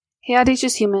Hey,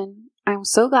 Audacious Human. I'm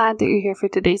so glad that you're here for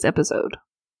today's episode.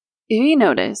 If you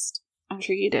noticed, I'm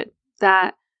sure you did,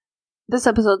 that this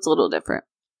episode's a little different.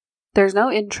 There's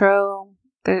no intro.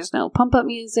 There's no pump-up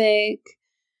music.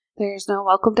 There's no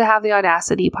Welcome to Have the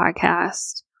Audacity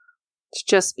podcast. It's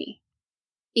just me.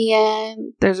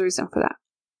 And there's a reason for that.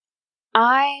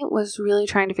 I was really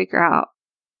trying to figure out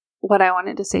what I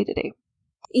wanted to say today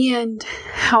and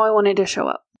how I wanted to show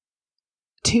up.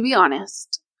 To be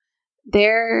honest,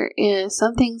 there is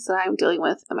some things that I'm dealing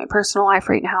with in my personal life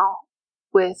right now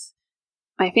with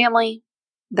my family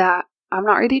that I'm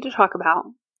not ready to talk about.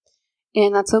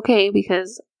 And that's okay,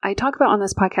 because I talk about on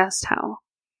this podcast how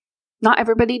not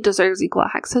everybody deserves equal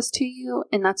access to you,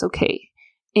 and that's okay.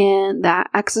 And that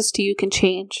access to you can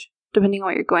change depending on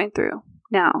what you're going through.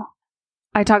 Now,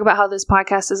 I talk about how this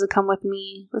podcast is a Come With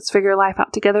Me, Let's Figure Life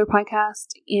Out Together podcast,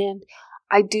 and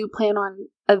I do plan on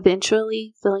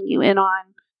eventually filling you in on,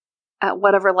 at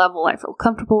whatever level I feel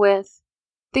comfortable with,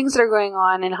 things that are going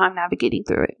on and how I'm navigating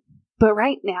through it. But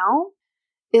right now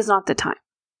is not the time.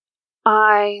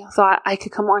 I thought I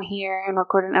could come on here and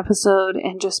record an episode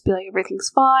and just be like,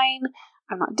 everything's fine.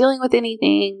 I'm not dealing with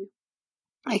anything.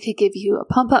 I could give you a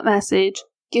pump up message,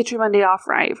 get your Monday off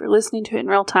right if you're listening to it in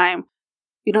real time.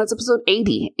 You know, it's episode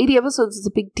 80. 80 episodes is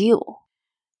a big deal.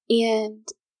 And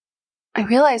I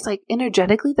realized, like,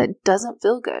 energetically, that doesn't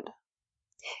feel good.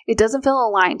 It doesn't feel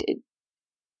aligned.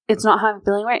 It's not how I'm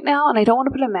feeling right now, and I don't want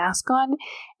to put a mask on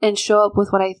and show up with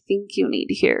what I think you need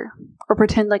to hear or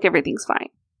pretend like everything's fine.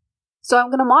 So I'm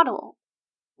going to model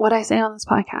what I say on this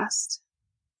podcast.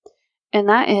 And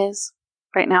that is,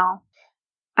 right now,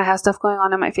 I have stuff going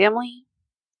on in my family,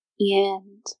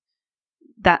 and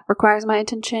that requires my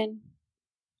attention.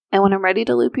 And when I'm ready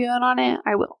to loop you in on it,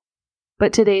 I will.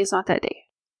 But today is not that day.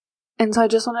 And so I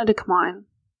just wanted to come on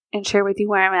and share with you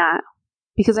where I'm at,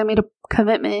 because I made a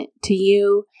commitment to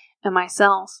you and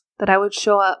myself that I would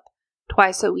show up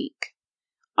twice a week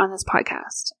on this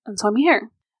podcast. And so I'm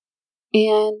here.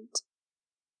 And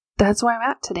that's where I'm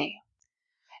at today.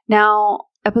 Now,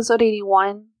 episode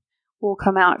 81 will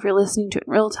come out. If you're listening to it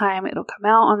in real time, it'll come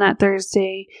out on that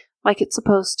Thursday like it's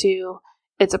supposed to.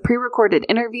 It's a pre-recorded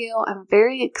interview. I'm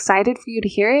very excited for you to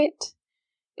hear it.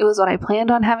 It was what I planned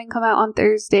on having come out on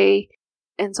Thursday.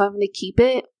 And so I'm going to keep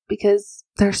it because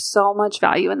there's so much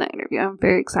value in that interview. I'm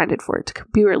very excited for it to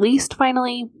be released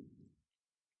finally.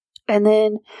 And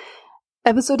then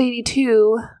episode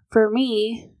 82 for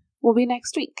me will be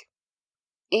next week.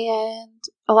 And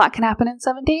a lot can happen in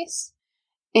 7 days.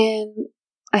 And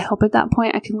I hope at that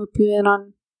point I can loop you in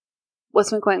on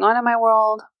what's been going on in my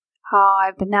world, how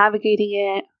I've been navigating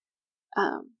it,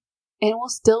 and we'll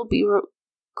still be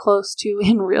close to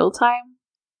in real time.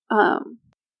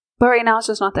 But right now it's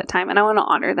just not that time, and I want to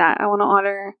honor that. I want to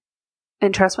honor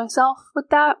and trust myself with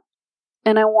that,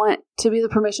 and I want to be the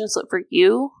permission slip for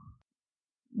you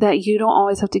that you don't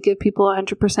always have to give people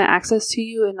 100% access to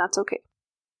you, and that's okay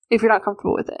if you're not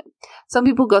comfortable with it. Some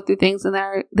people go through things and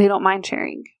they don't mind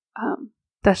sharing.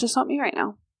 That's just not me right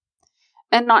now.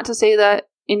 And not to say that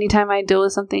anytime I deal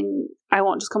with something, I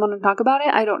won't just come on and talk about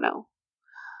it. I don't know.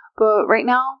 But right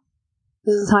now,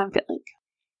 this is how I'm feeling.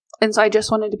 And so I just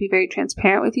wanted to be very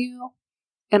transparent with you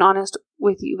and honest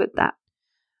with you with that.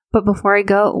 But before I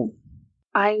go,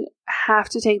 I have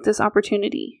to take this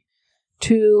opportunity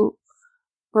to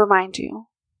remind you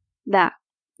that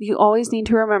you always need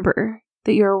to remember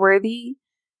that you're worthy,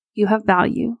 you have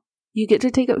value, you get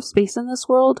to take up space in this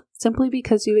world simply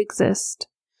because you exist.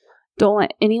 Don't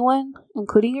let anyone,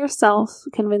 including yourself,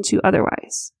 convince you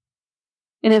otherwise.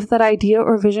 And if that idea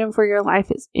or vision for your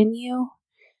life is in you,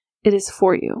 it is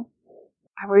for you.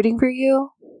 I'm rooting for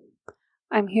you.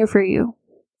 I'm here for you.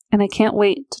 And I can't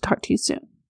wait to talk to you soon.